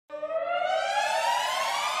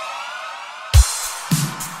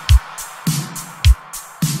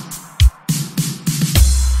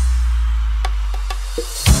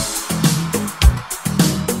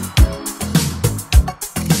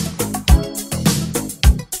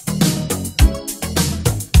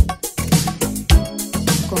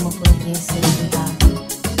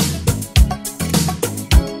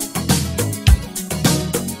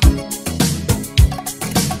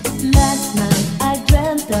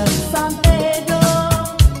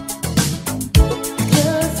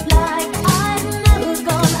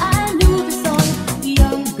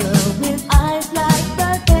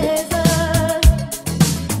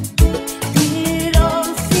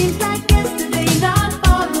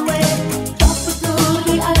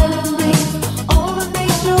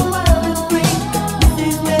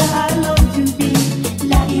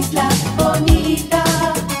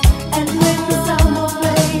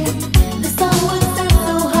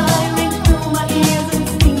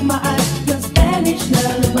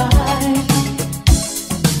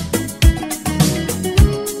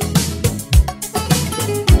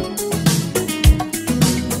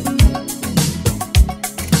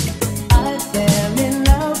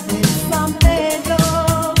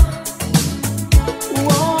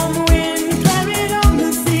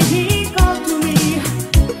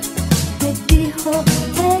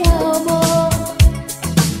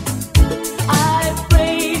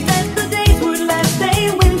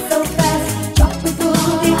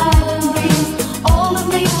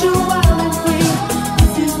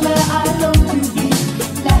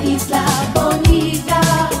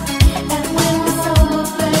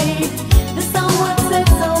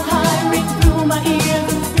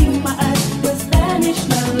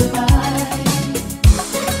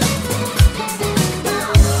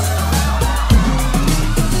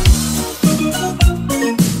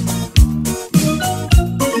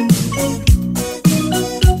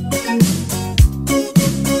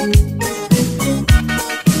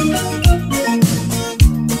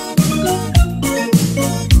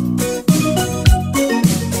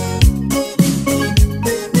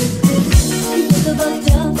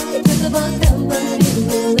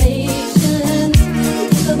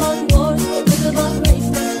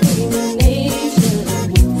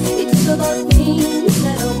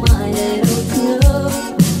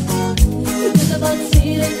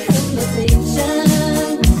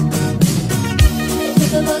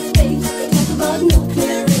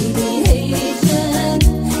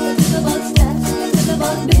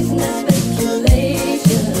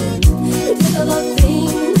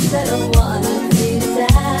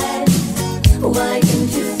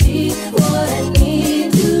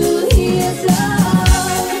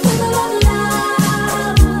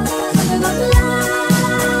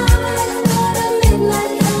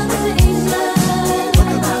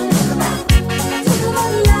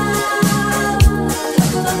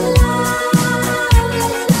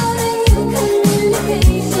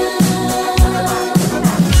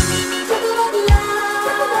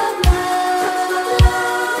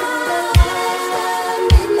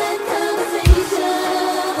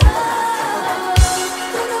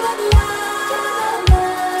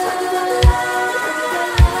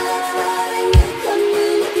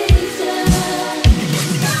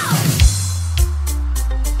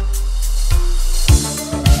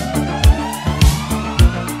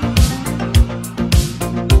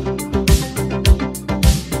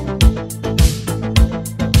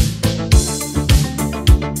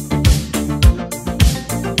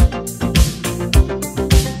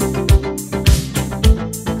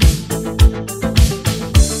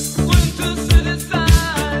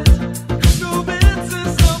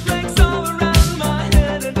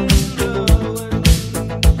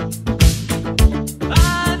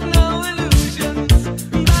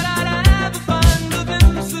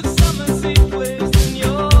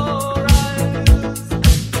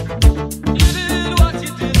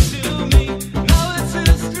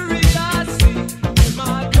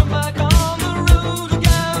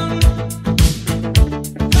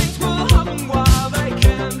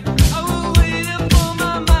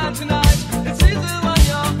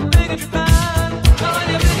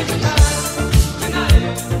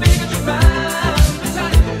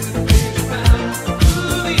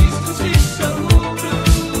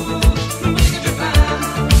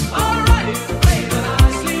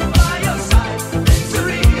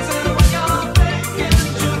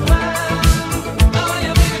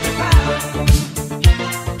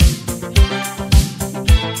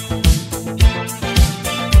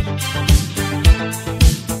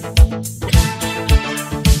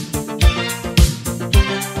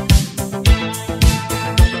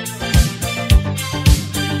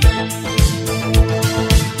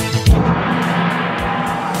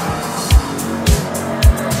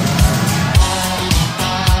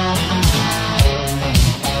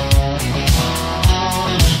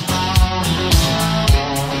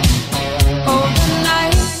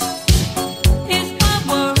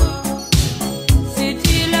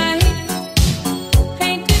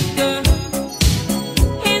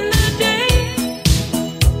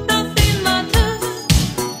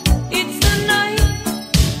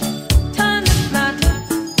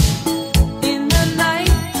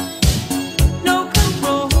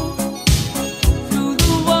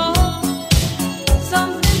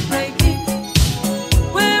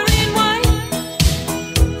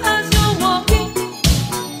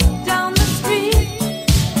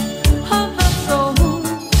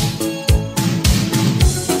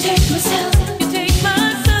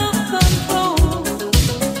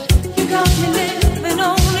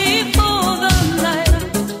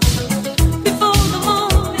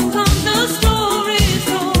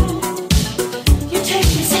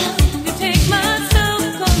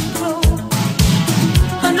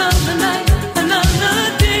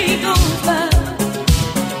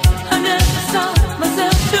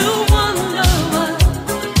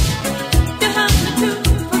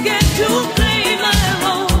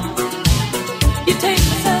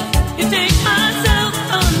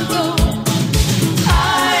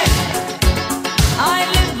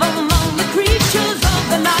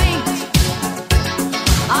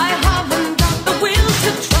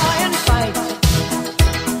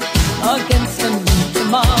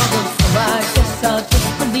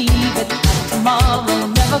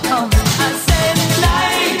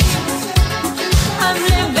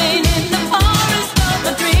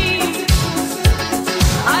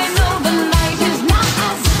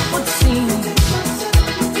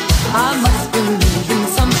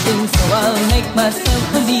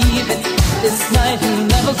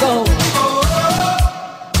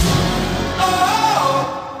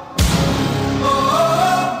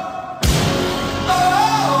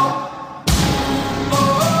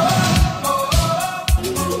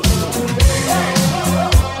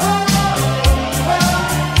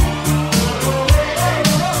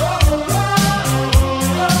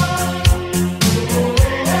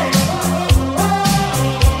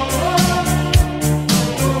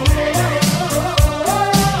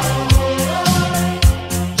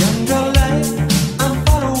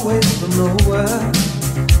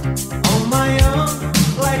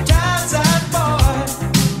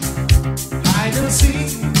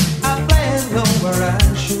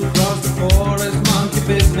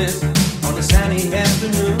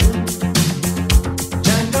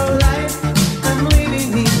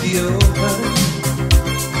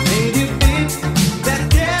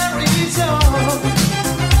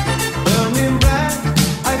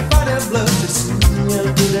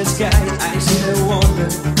sky, I see the wonder.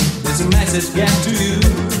 There's a message get to you.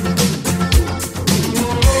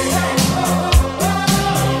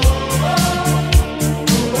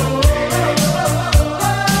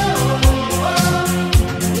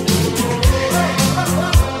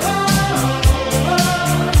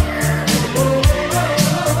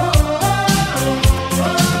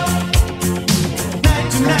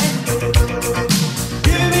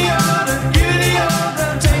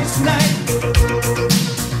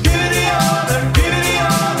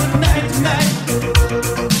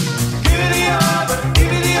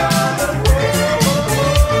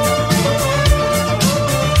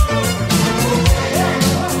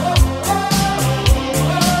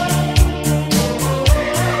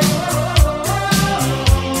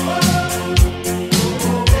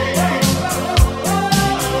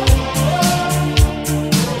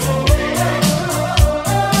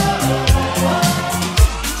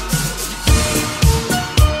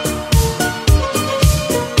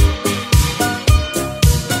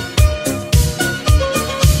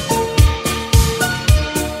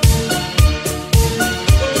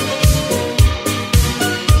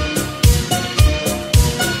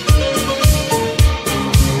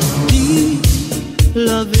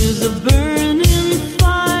 Love is a burning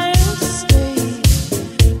fire, stay,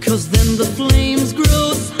 'cause then the flames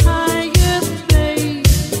grow higher, babe.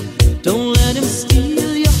 Don't let him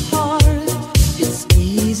steal your heart, it's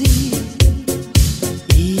easy,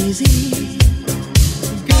 easy.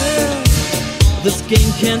 Girl, this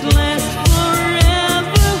game can't last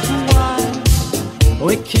forever, why?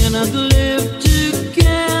 We cannot live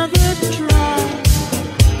together, try.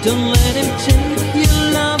 Don't let him take your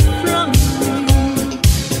love from me.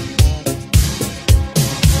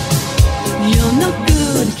 You're no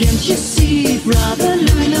good, can't you see, brother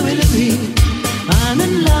Louie, Louie, Louie? I'm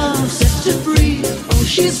in love, set to free. Oh,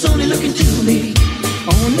 she's only looking to me.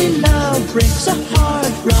 Only love breaks a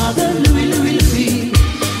heart, brother Louie, Louie, Louie.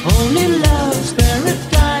 Only love's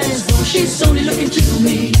paradise. Oh, she's only looking to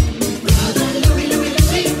me. Brother Louie, Louie,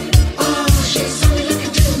 Louie. Oh, she's only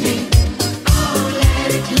looking to me. Oh, let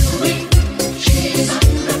it Louie. She's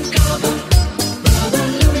undercover. Brother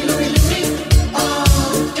Louie, Louie, Louie.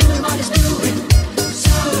 Oh, do what it's doing.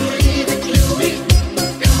 So leave it Louie,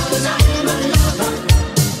 'cause I'm a lover.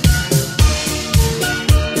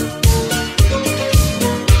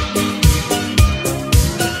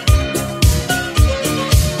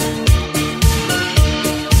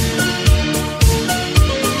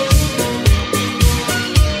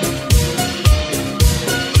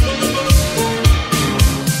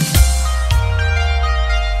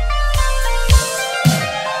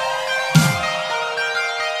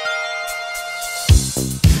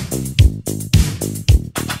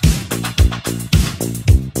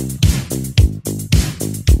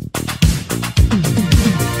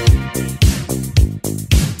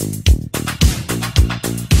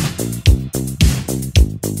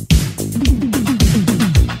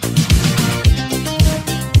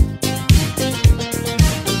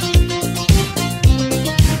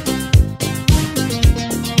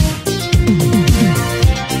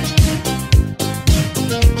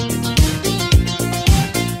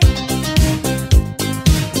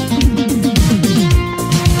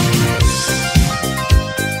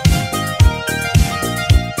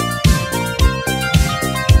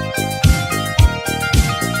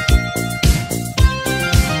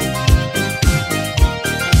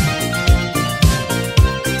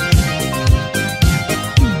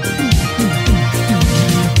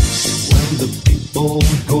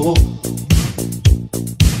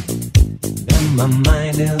 My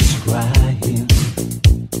mind is crying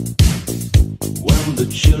when the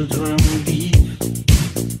children leave,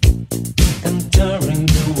 entering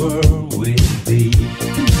the world with thee.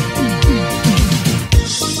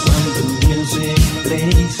 When the music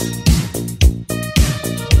plays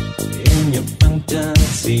in your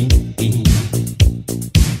fantasy,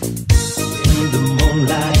 in the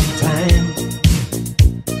moonlight time,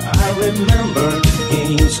 I remember the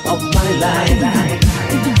games of my life.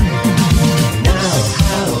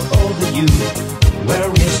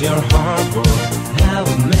 Where is your harbor? How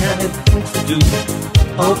many things to do?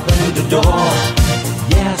 Open the door.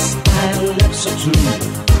 Yes, I live so true.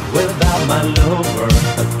 Without my lover,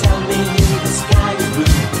 tell me in the sky is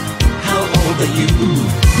blue. How old are you?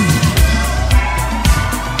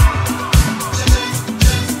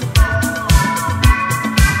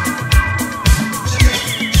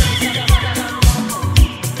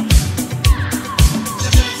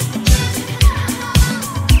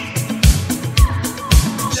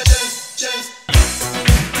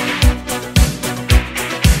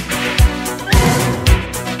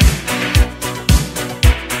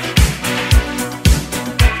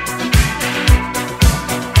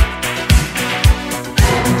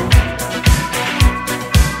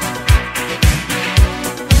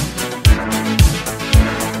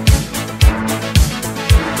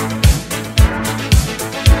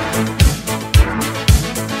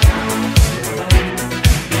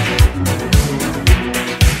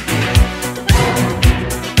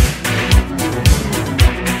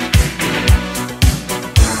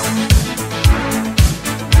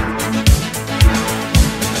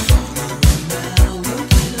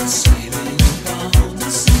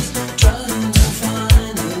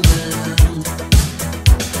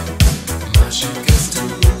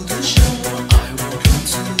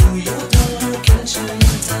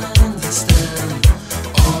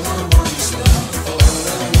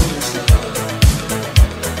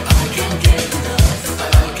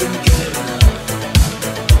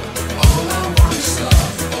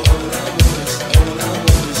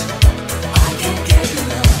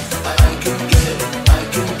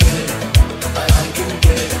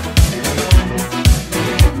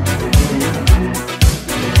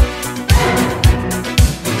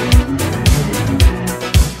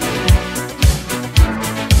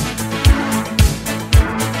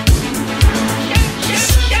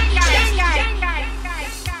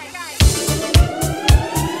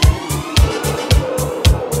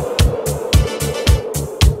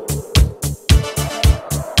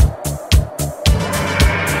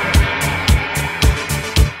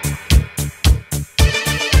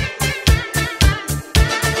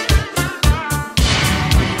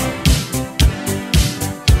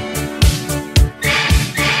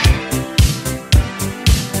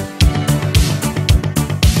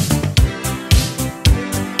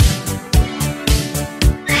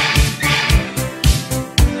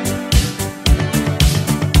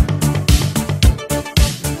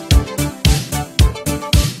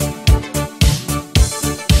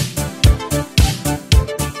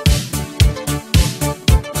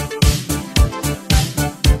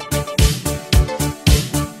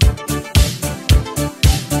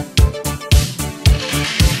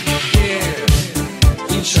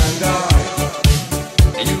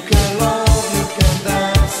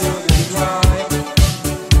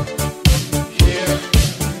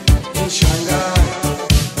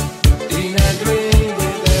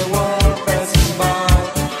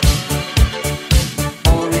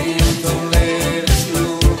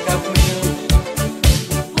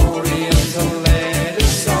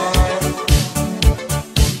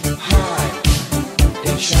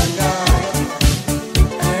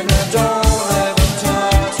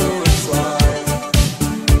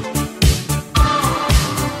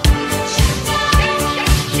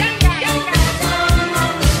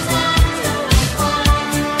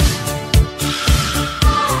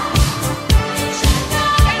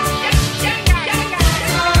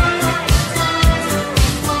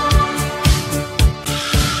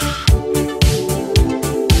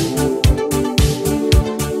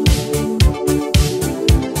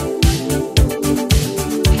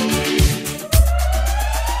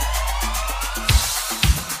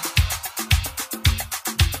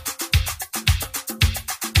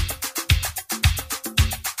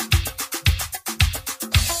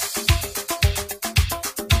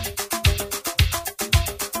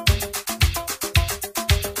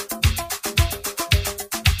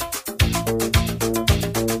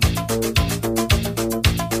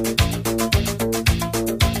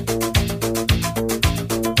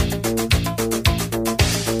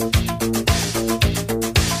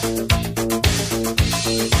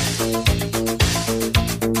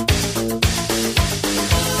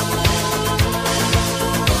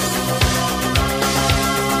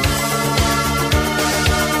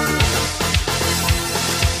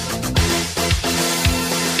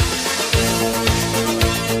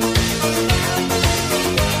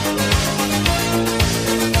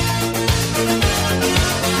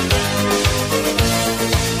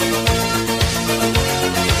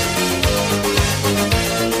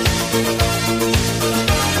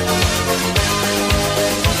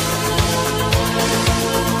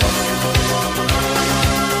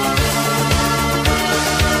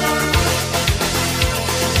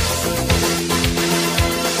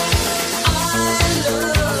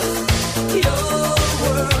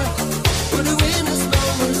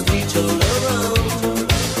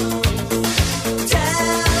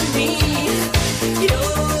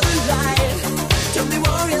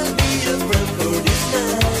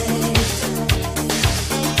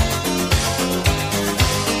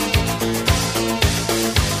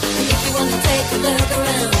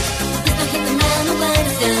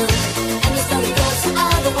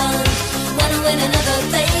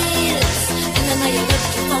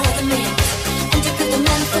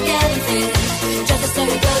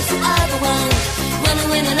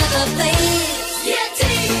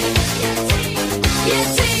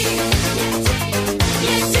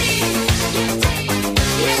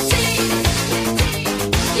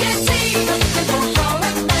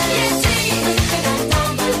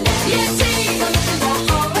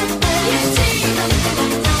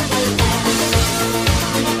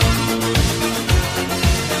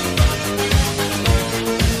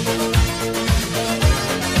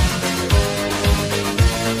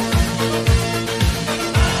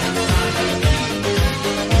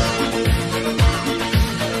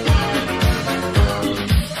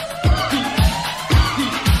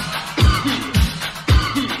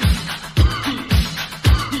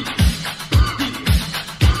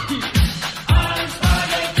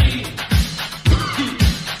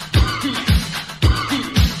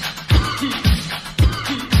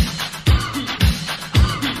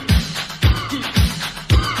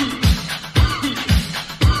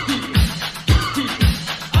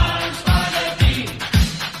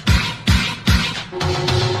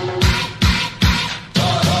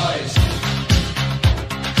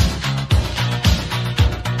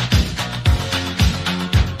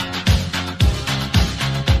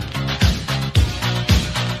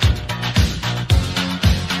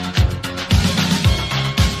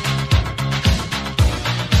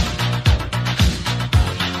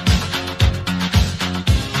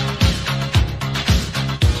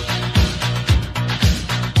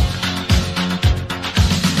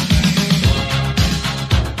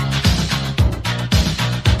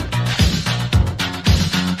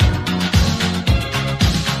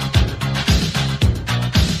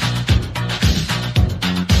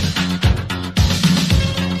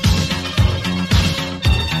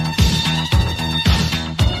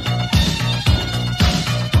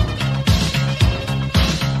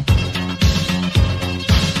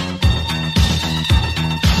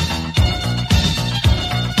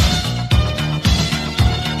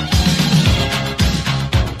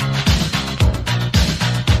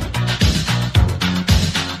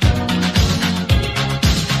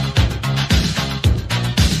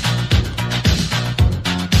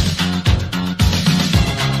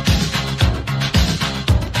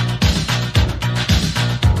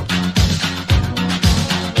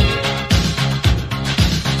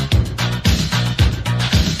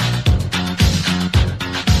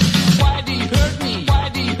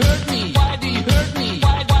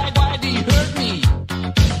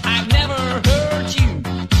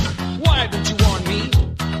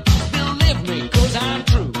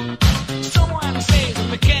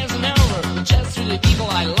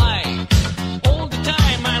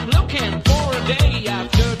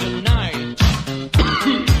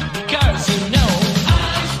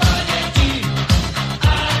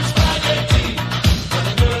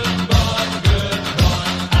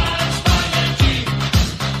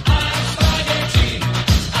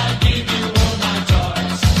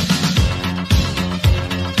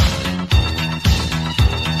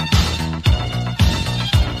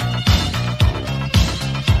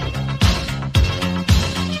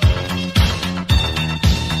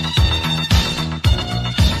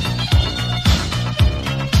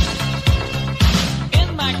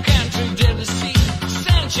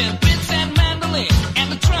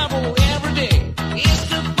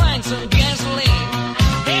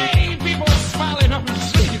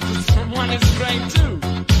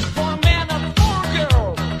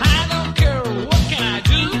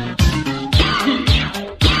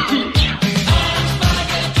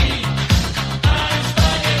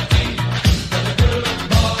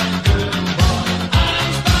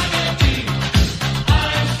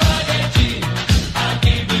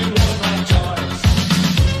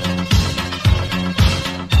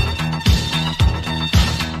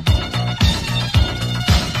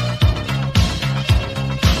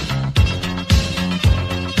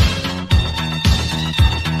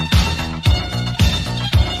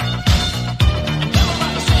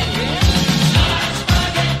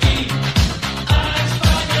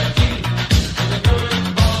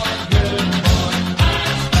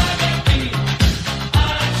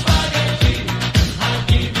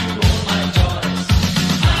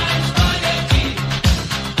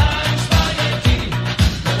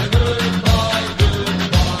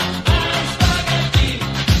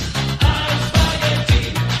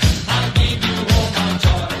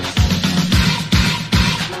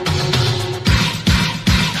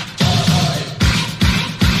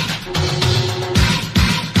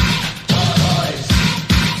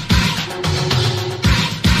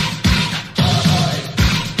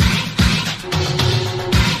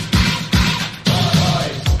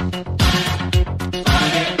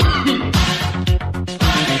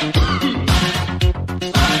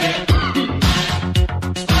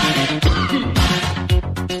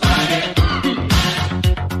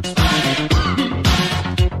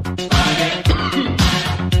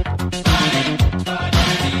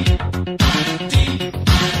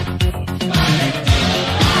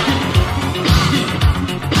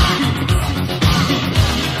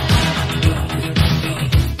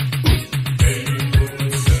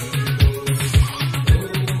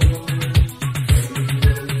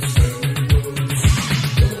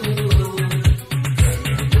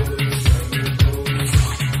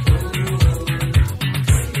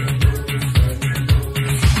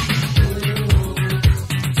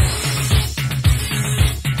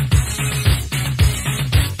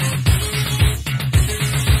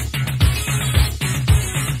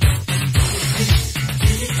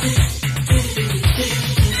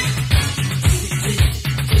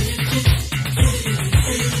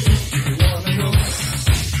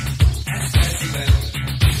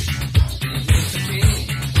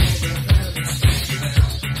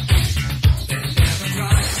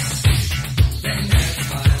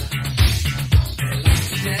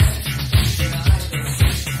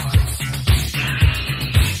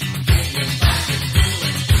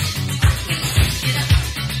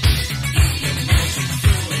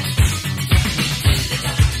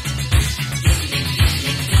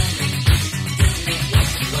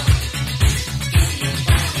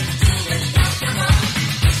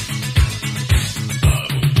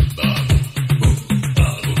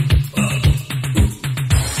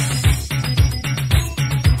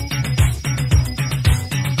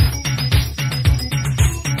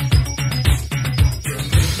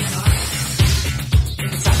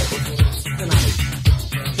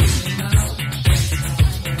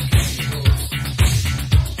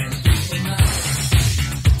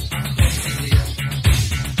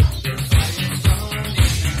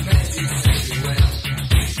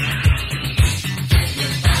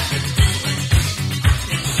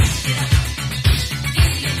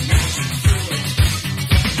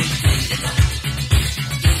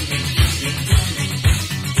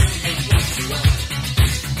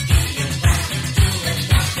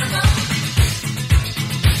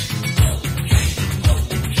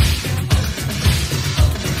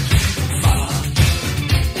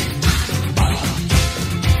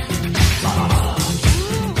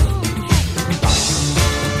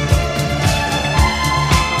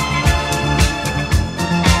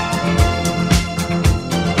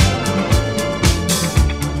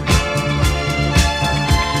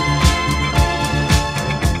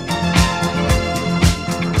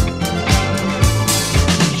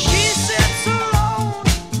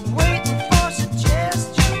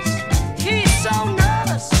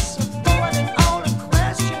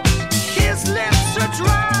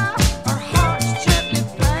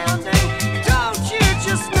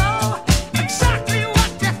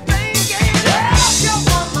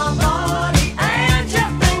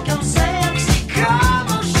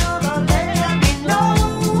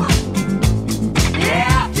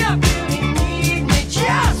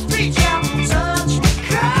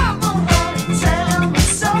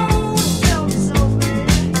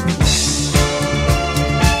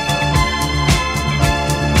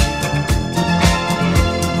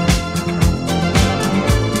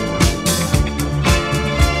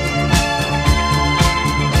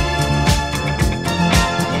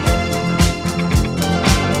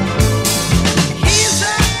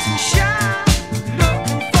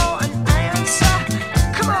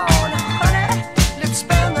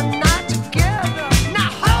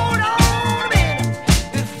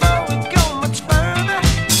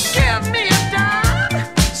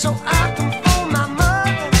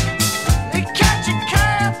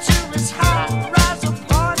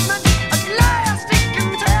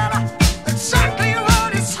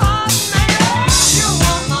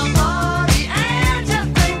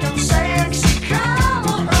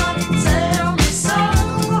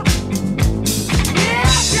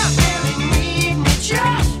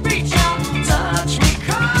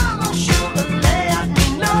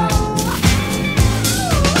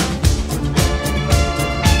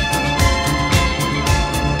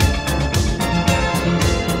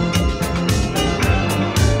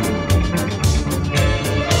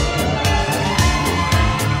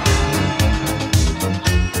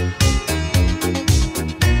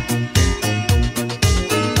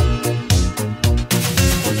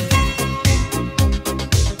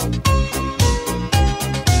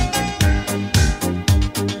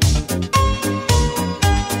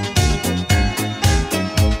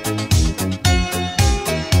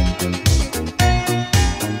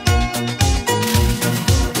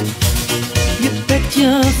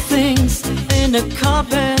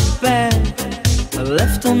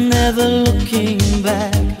 never looking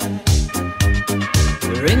back.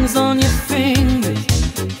 Rings on your fingers,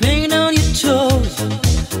 paint on your toes,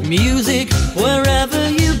 music wherever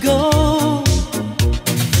you go.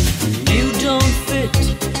 You don't fit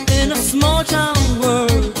in a small town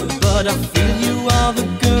world, but I feel you are the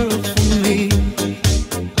girl for me.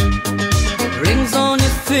 Rings on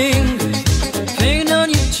your fingers, paint on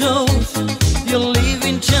your toes, you're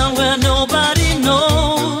leaving town where nobody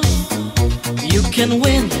knows. You can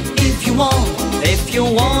win if you want, if you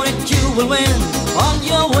want it you will win. On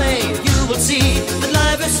your way you will see that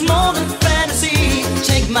life is more than fantasy.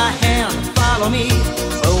 Take my hand, follow me,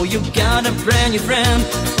 oh you got a brand new friend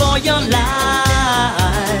for your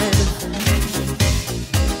life.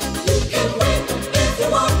 You can win if you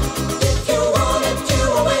want, if you want it you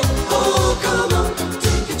will win. Oh come on,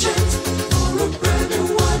 take a chance for a brand new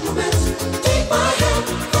wide romance. Take my hand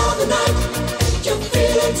for the night and your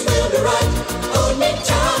feelings will be right. Hold me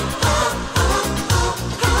tight.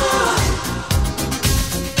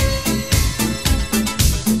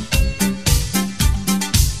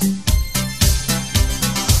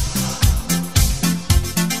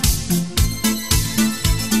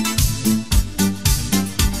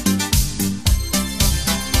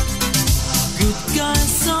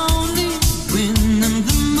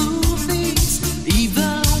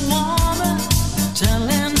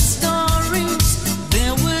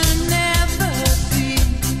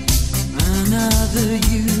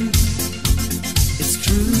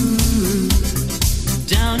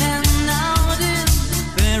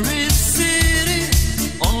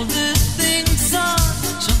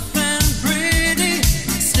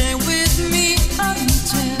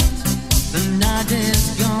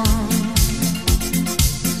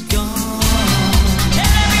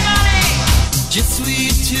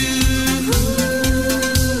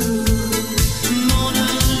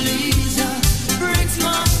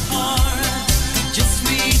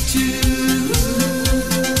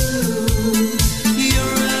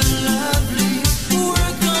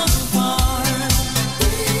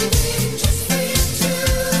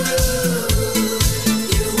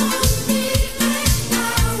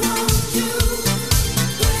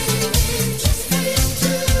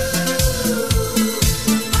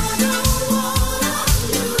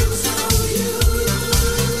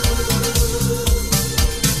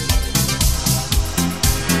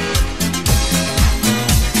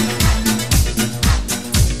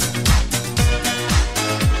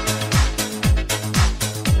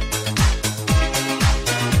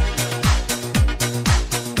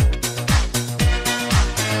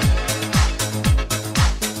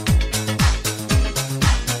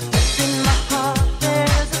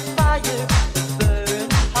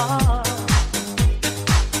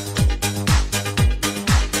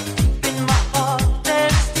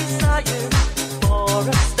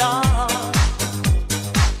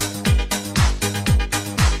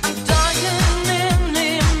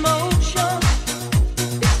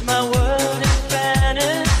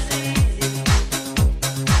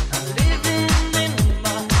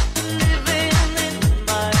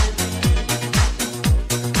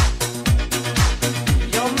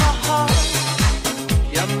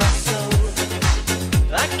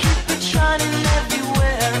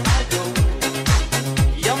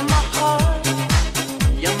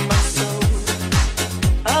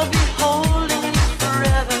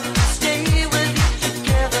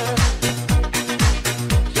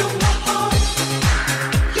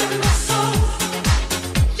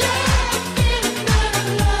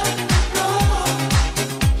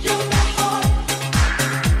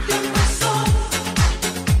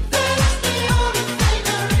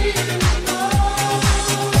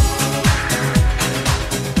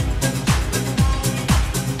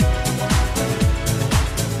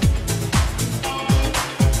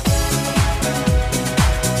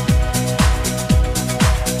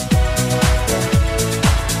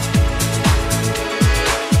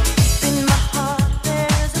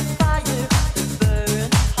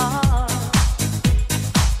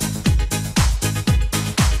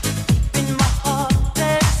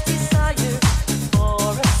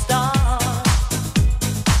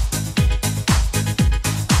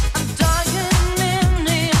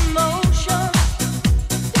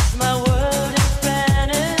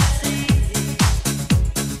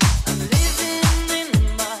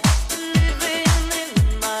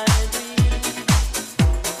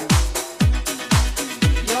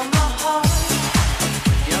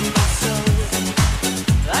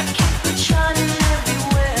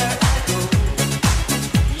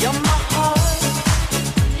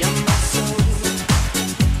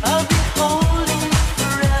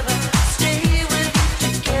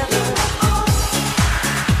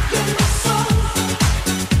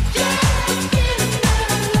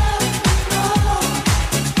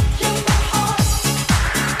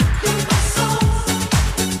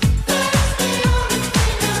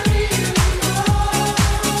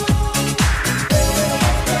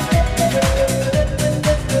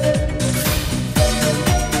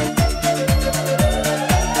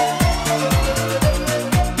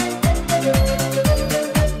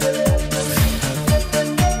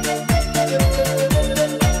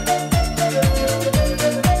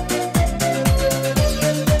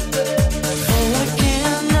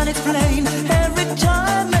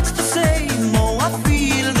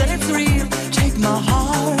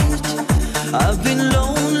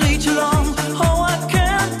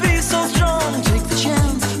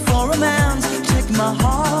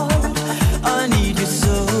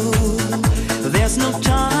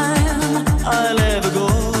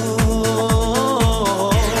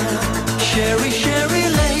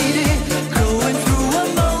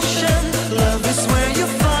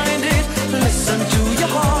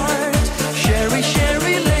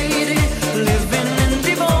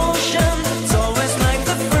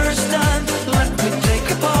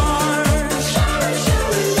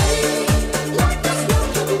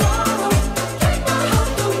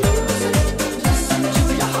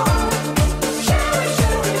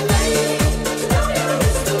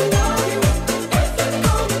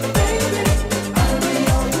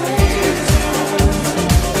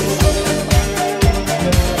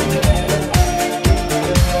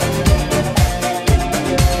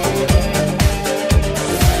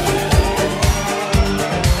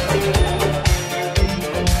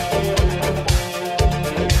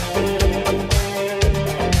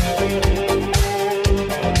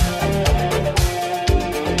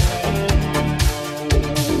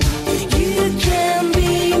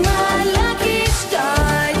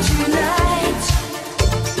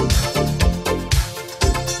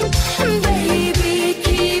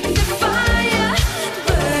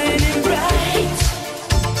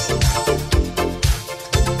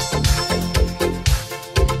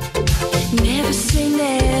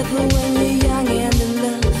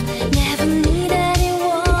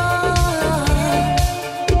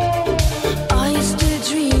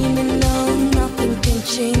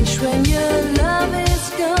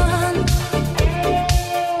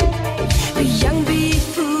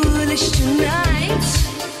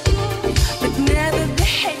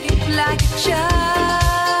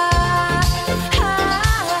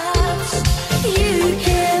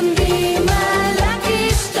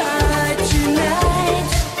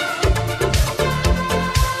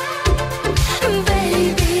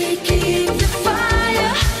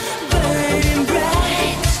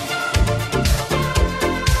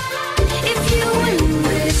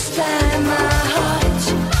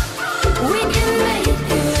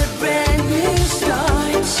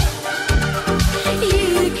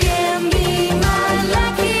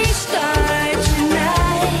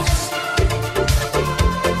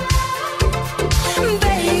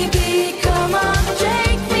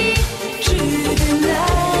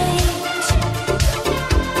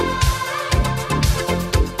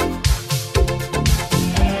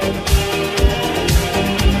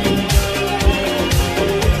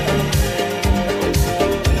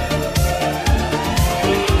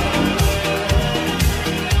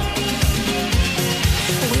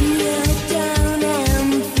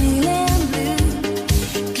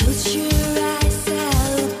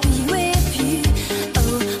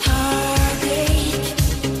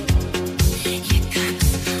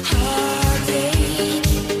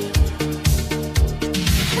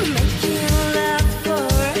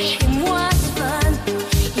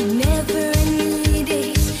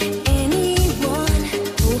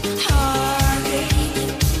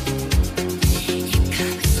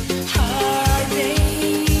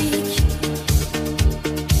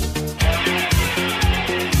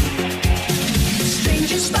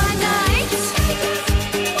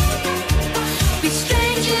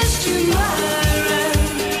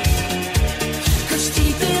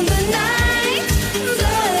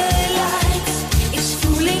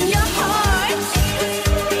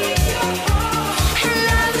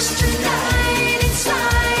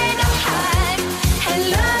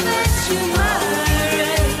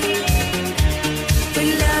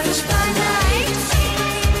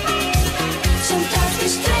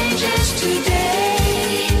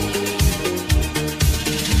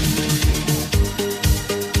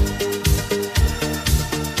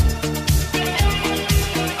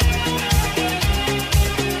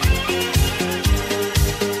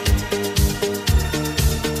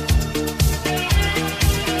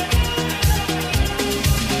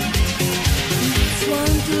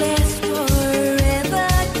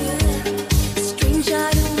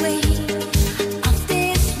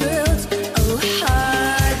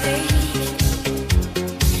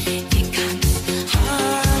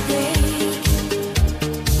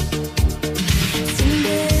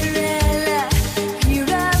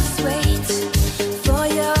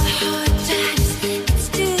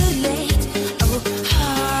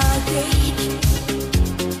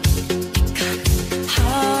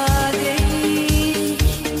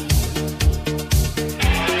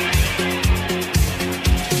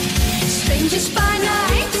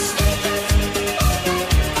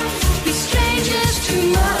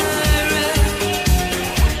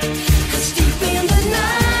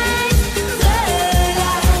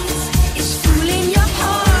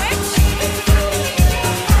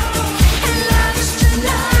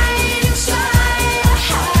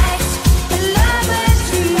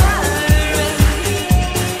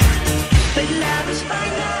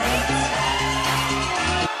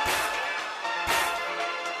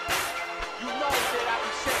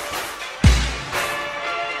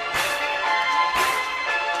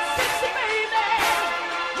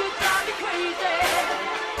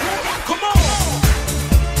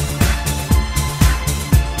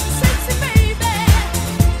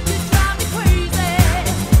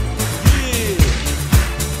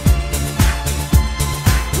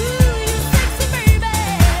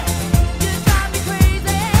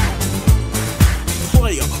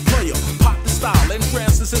 style.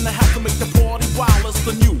 Entrances in the house to make the party wild. It's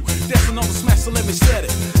the new dancing on the smash, so let me set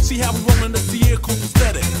it. See how we rollin' up the air, cool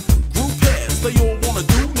steady. Group heads, they all wanna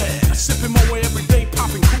do mad. Sipping my way every day,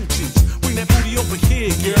 popping coochies. Bring that booty over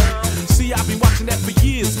here, girl. See, I've been watching that for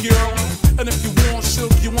years, girl. And if you want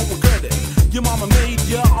sugar, you won't regret it. Your mama made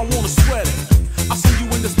ya, I wanna sweat it. I see you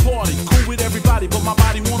in this party, cool with everybody, but my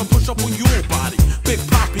body wanna push up on your body. Big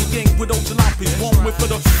Poppy, gang with old jalopies, one whip for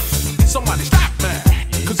the. Somebody stop, man.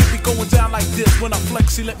 Cause if it going down like this, when I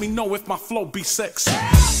flex, you let me know if my flow be sexy.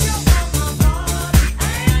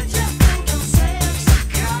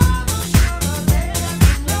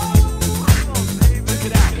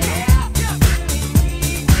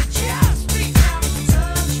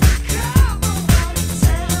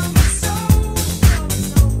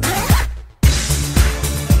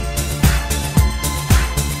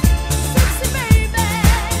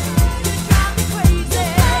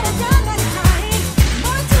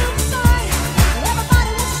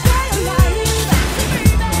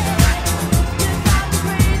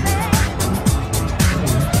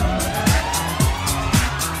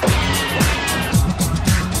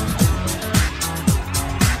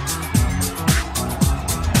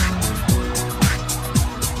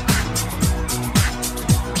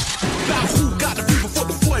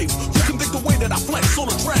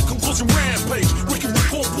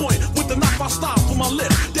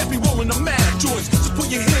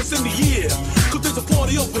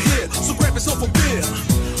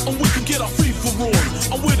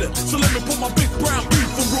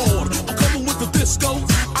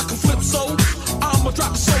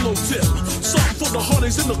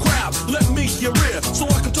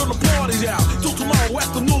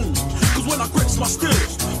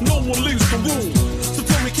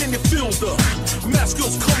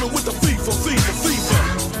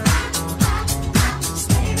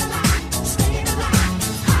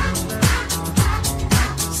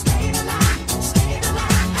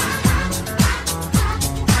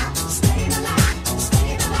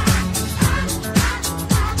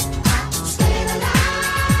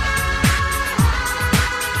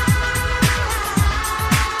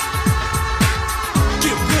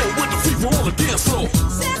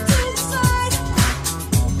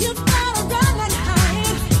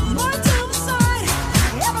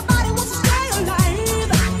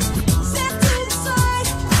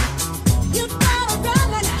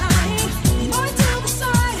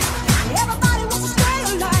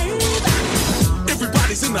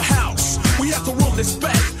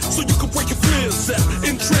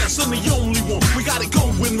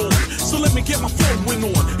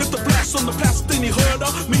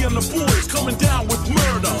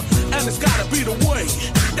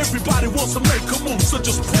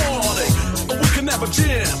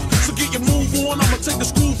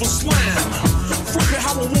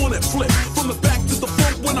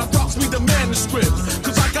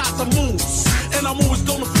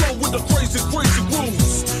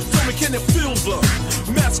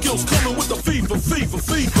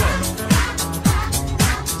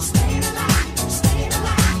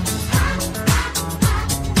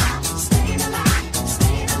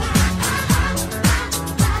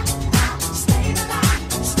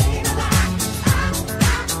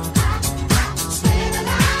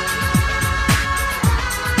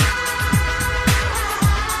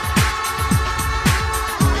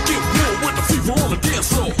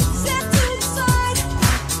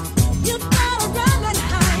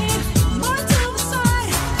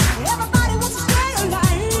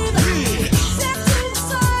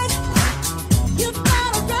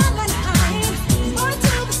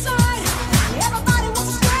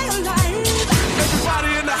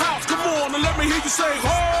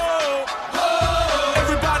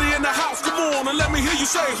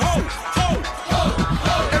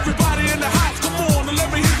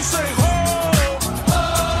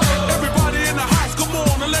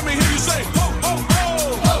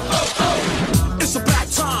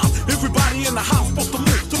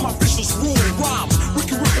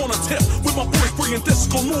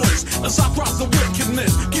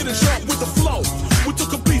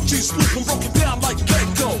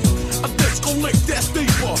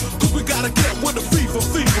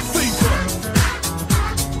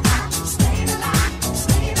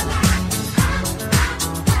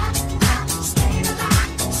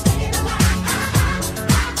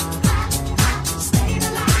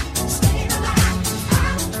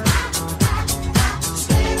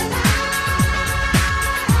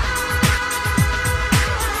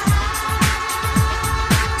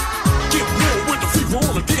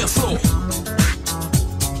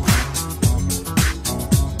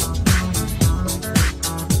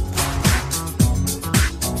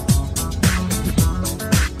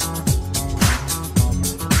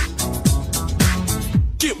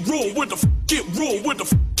 raw with the get raw with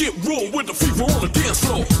the get raw with the fever on the dance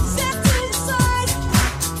floor. Step to the side,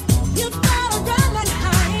 you gotta run and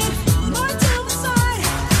hide. More to the side,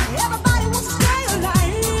 everybody wants to stay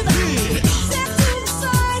alive. Yeah. Step to the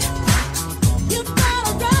side, you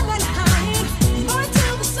gotta run and hide. More to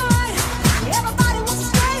the side, everybody wants to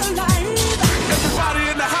stay alive. Everybody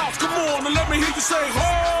in the house, come on and let me hear you say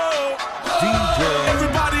ho.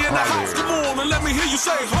 Everybody in the house, come on and let me hear you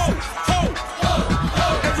say ho, ho.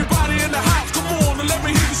 Everybody in the house, come on and let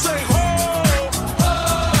me hear you say ho.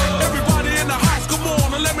 Everybody in the house, come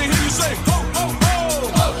on and let me hear you say ho, ho, ho.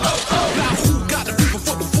 Now who got the fever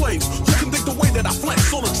for the flames? Who can think the way that I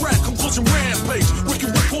flex on the track? I'm pushing rampage, Ricky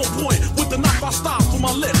Rick on point with the knife I stop for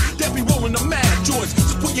my lip. That be rolling the mad joints.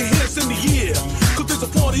 So put your hands in the air, 'cause there's a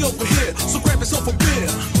party over here. So grab yourself a beer.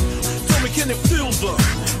 Tell me, can it feel the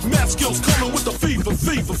math skills coming with the fever,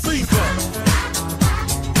 fever, fever?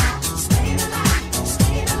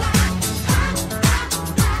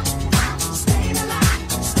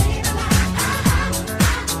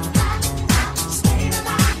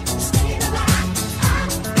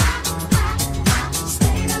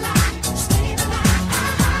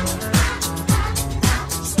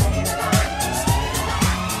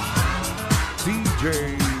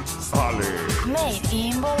 DJ Ale. Made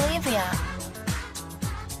in Bolivia.